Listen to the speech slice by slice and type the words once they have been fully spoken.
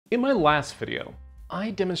In my last video,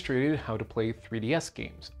 I demonstrated how to play 3DS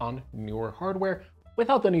games on newer hardware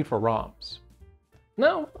without the need for ROMs.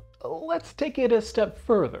 Now, let's take it a step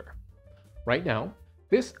further. Right now,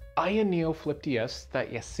 this Aya Neo Flip DS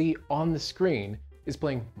that you see on the screen is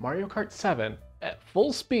playing Mario Kart 7 at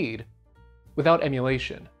full speed without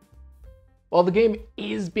emulation. While the game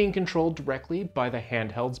is being controlled directly by the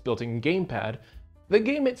handheld's built-in gamepad, the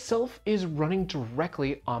game itself is running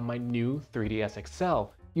directly on my new 3DS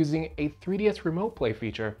XL using a 3DS Remote Play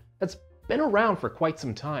feature that's been around for quite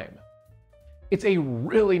some time. It's a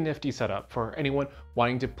really nifty setup for anyone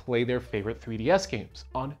wanting to play their favorite 3DS games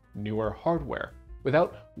on newer hardware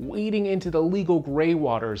without wading into the legal gray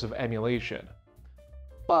waters of emulation.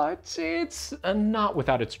 But it's not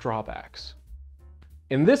without its drawbacks.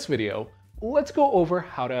 In this video, let's go over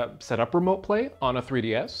how to set up Remote Play on a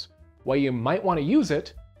 3DS, why you might want to use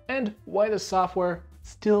it, and why the software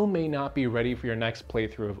still may not be ready for your next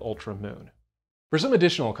playthrough of Ultra Moon. For some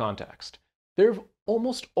additional context, there have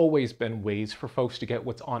almost always been ways for folks to get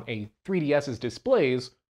what's on a 3DS's displays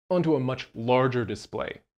onto a much larger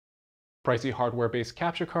display. Pricey hardware-based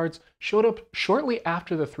capture cards showed up shortly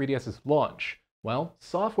after the 3DS's launch, while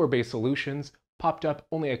software-based solutions popped up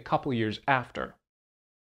only a couple years after.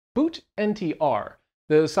 BootNTR,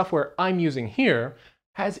 the software I'm using here,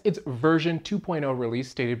 has its version 2.0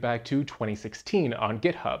 release dated back to 2016 on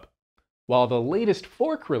GitHub, while the latest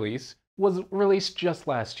fork release was released just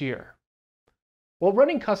last year. While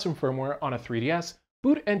running custom firmware on a 3DS,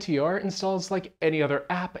 BootNTR installs like any other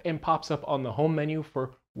app and pops up on the home menu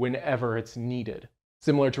for whenever it's needed.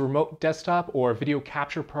 Similar to remote desktop or video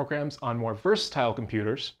capture programs on more versatile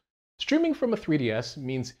computers, streaming from a 3DS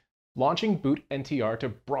means launching BootNTR to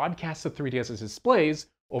broadcast the 3DS's displays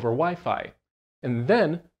over Wi-Fi, and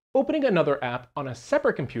then opening another app on a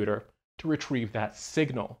separate computer to retrieve that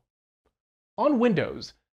signal. On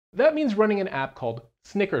Windows, that means running an app called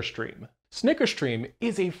SnickerStream. SnickerStream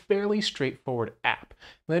is a fairly straightforward app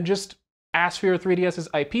that just asks for your 3DS's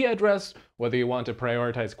IP address, whether you want to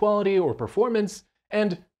prioritize quality or performance,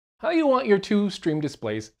 and how you want your two stream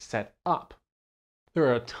displays set up. There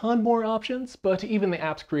are a ton more options, but even the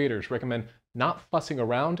app's creators recommend not fussing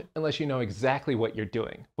around unless you know exactly what you're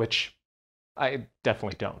doing, which I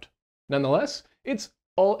definitely don't. Nonetheless, it's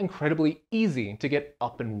all incredibly easy to get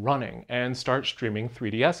up and running and start streaming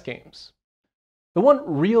 3DS games. The one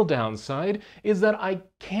real downside is that I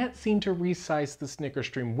can't seem to resize the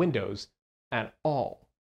SnickerStream windows at all.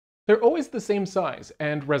 They're always the same size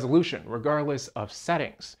and resolution regardless of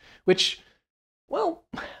settings, which, well,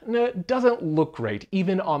 doesn't look great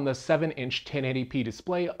even on the 7-inch 1080p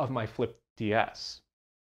display of my Flip DS.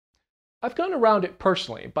 I've gone around it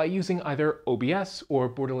personally by using either OBS or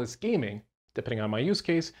borderless gaming, depending on my use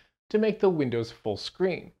case, to make the windows full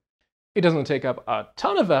screen. It doesn't take up a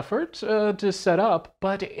ton of effort to set up,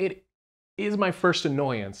 but it is my first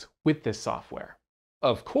annoyance with this software.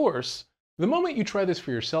 Of course, the moment you try this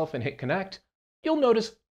for yourself and hit connect, you'll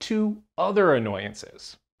notice two other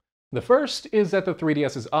annoyances. The first is that the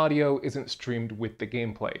 3DS's audio isn't streamed with the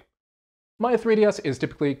gameplay. My 3DS is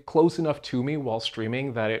typically close enough to me while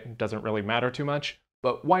streaming that it doesn't really matter too much,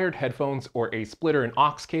 but wired headphones or a splitter and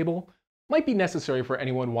aux cable might be necessary for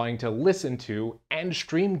anyone wanting to listen to and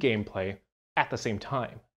stream gameplay at the same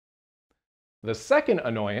time. The second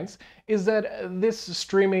annoyance is that this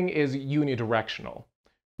streaming is unidirectional.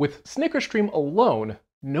 With SnickerStream alone,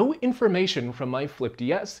 no information from my Flip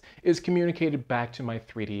DS is communicated back to my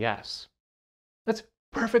 3DS. That's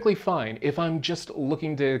perfectly fine if I'm just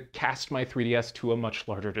looking to cast my 3DS to a much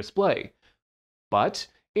larger display. But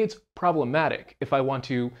it's problematic if I want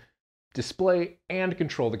to display and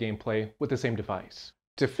control the gameplay with the same device.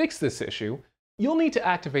 To fix this issue, you'll need to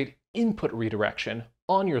activate Input Redirection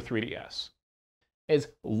on your 3DS. As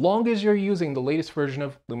long as you're using the latest version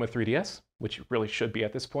of Luma 3DS, which you really should be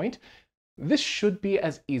at this point, this should be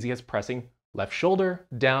as easy as pressing left shoulder,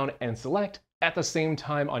 down, and select at the same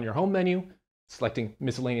time on your home menu, selecting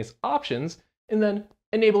miscellaneous options, and then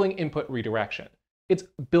enabling Input Redirection. It's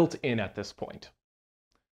built in at this point.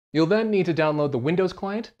 You'll then need to download the Windows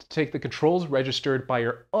client to take the controls registered by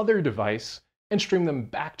your other device and stream them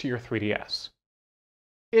back to your 3DS.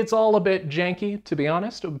 It's all a bit janky, to be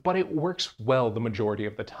honest, but it works well the majority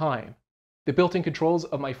of the time. The built-in controls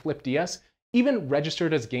of my Flip DS even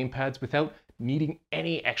registered as gamepads without needing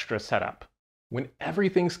any extra setup. When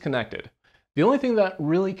everything's connected, the only thing that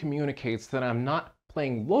really communicates that I'm not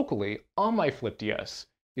playing locally on my Flip DS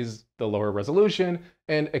is the lower resolution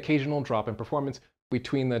and occasional drop in performance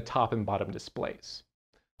between the top and bottom displays.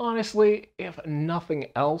 Honestly, if nothing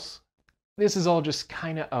else, this is all just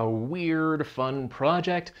kinda a weird, fun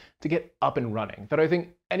project to get up and running that I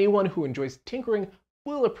think anyone who enjoys tinkering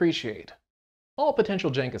will appreciate, all potential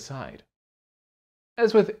jank aside.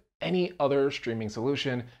 As with any other streaming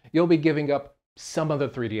solution, you'll be giving up some of the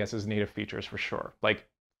 3DS's native features for sure, like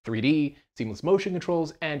 3D, seamless motion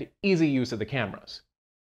controls, and easy use of the cameras.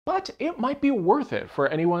 But it might be worth it for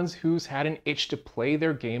anyone who's had an itch to play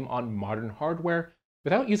their game on modern hardware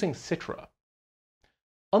without using Citra.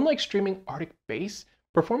 Unlike streaming Arctic Base,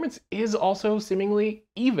 performance is also seemingly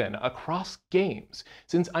even across games,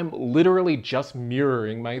 since I'm literally just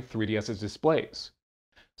mirroring my 3DS's displays.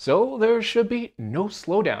 So there should be no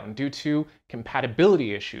slowdown due to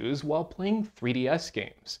compatibility issues while playing 3DS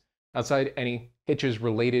games, outside any hitches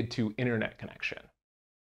related to internet connection.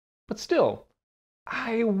 But still,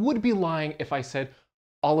 I would be lying if I said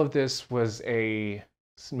all of this was a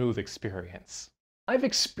smooth experience. I've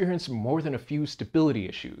experienced more than a few stability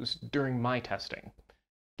issues during my testing.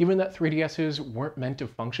 Given that 3DSs weren't meant to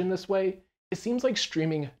function this way, it seems like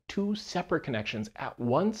streaming two separate connections at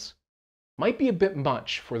once might be a bit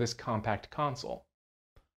much for this compact console.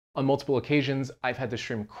 On multiple occasions, I've had the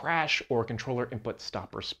stream crash or controller input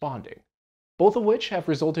stop responding, both of which have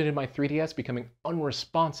resulted in my 3DS becoming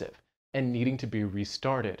unresponsive and needing to be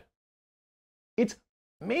restarted. It's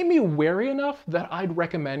made me wary enough that I'd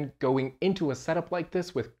recommend going into a setup like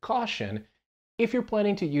this with caution if you're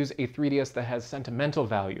planning to use a 3DS that has sentimental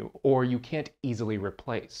value or you can't easily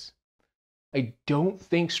replace. I don't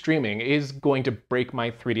think streaming is going to break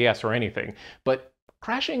my 3DS or anything, but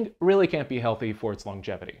crashing really can't be healthy for its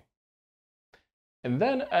longevity. And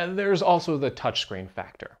then there's also the touchscreen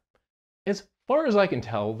factor. As far as I can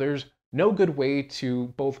tell, there's no good way to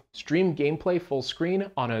both stream gameplay full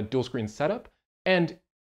screen on a dual screen setup and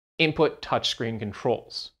input touchscreen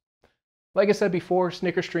controls. Like I said before,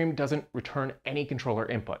 SnickerStream doesn't return any controller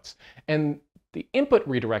inputs, and the Input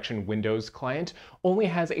Redirection Windows client only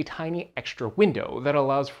has a tiny extra window that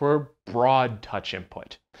allows for broad touch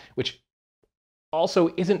input, which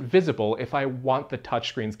also isn't visible if I want the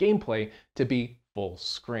touchscreen's gameplay to be full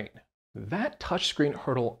screen. That touchscreen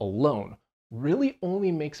hurdle alone really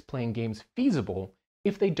only makes playing games feasible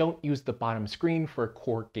if they don't use the bottom screen for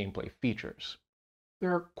core gameplay features.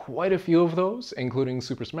 There are quite a few of those, including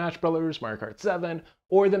Super Smash Bros., Mario Kart 7,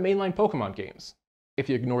 or the mainline Pokemon games, if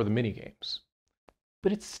you ignore the minigames.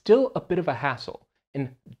 But it's still a bit of a hassle,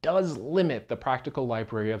 and does limit the practical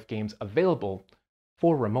library of games available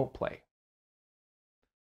for remote play.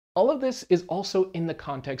 All of this is also in the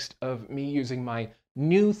context of me using my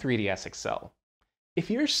new 3DS XL. If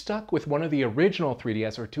you're stuck with one of the original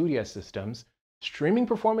 3DS or 2DS systems, streaming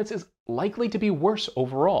performance is likely to be worse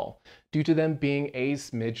overall, due to them being a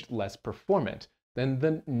smidge less performant than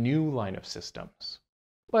the new line of systems.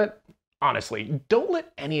 But honestly, don't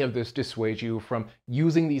let any of this dissuade you from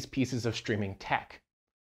using these pieces of streaming tech.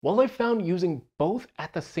 While I've found using both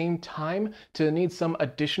at the same time to need some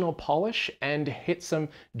additional polish and hit some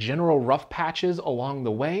general rough patches along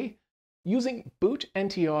the way, using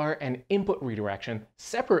BootNTR and Input Redirection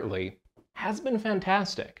separately has been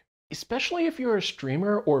fantastic. Especially if you're a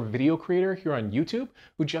streamer or video creator here on YouTube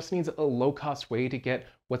who just needs a low-cost way to get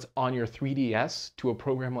what's on your 3DS to a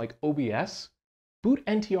program like OBS,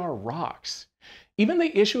 BootNTR rocks. Even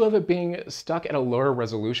the issue of it being stuck at a lower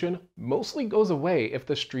resolution mostly goes away if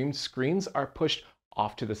the streamed screens are pushed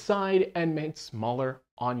off to the side and made smaller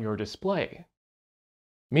on your display.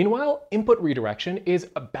 Meanwhile, Input Redirection is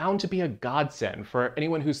bound to be a godsend for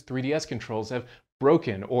anyone whose 3DS controls have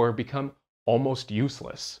broken or become almost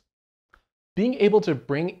useless. Being able to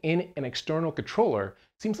bring in an external controller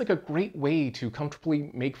seems like a great way to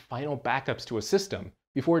comfortably make final backups to a system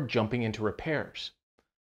before jumping into repairs.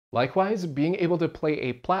 Likewise, being able to play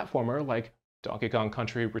a platformer like Donkey Kong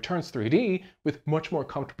Country Returns 3D with much more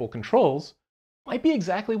comfortable controls might be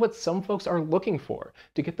exactly what some folks are looking for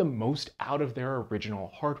to get the most out of their original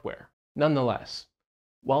hardware. Nonetheless,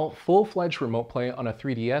 while full-fledged remote play on a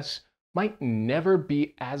 3DS might never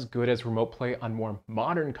be as good as remote play on more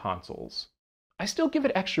modern consoles, I still give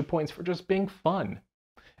it extra points for just being fun.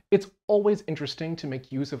 It's always interesting to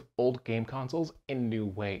make use of old game consoles in new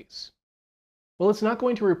ways. While it's not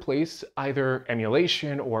going to replace either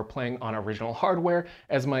emulation or playing on original hardware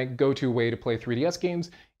as my go-to way to play 3DS games,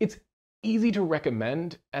 it's easy to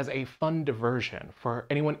recommend as a fun diversion for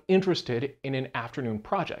anyone interested in an afternoon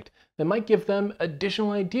project that might give them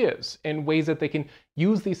additional ideas and ways that they can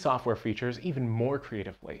use these software features even more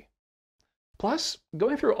creatively. Plus,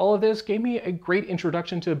 going through all of this gave me a great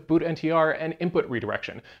introduction to BootNTR and Input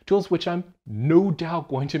Redirection, tools which I'm no doubt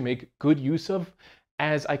going to make good use of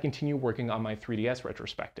as I continue working on my 3DS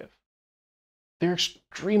retrospective. They're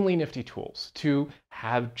extremely nifty tools to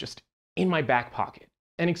have just in my back pocket,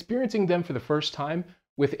 and experiencing them for the first time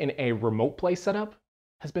within a remote play setup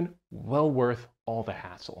has been well worth all the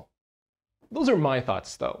hassle. Those are my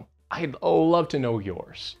thoughts though. I'd love to know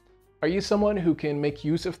yours. Are you someone who can make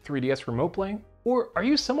use of 3DS remote play? Or are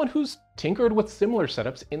you someone who's tinkered with similar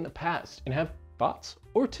setups in the past and have thoughts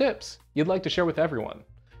or tips you'd like to share with everyone?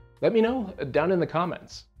 Let me know down in the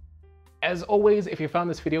comments. As always, if you found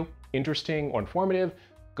this video interesting or informative,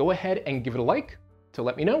 go ahead and give it a like to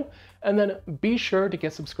let me know, and then be sure to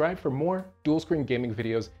get subscribed for more dual screen gaming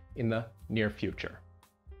videos in the near future.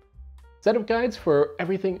 Setup guides for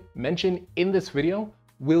everything mentioned in this video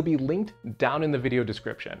will be linked down in the video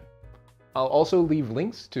description. I'll also leave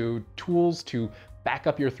links to tools to back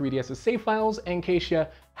up your 3DS's save files in case you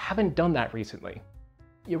haven't done that recently.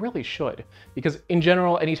 You really should, because in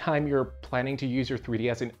general, anytime you're planning to use your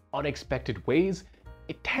 3DS in unexpected ways,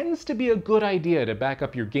 it tends to be a good idea to back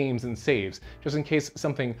up your games and saves, just in case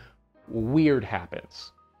something weird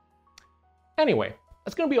happens. Anyway,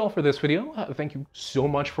 that's gonna be all for this video. Thank you so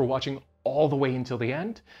much for watching all the way until the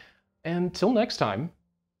end. Until next time,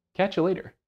 catch you later.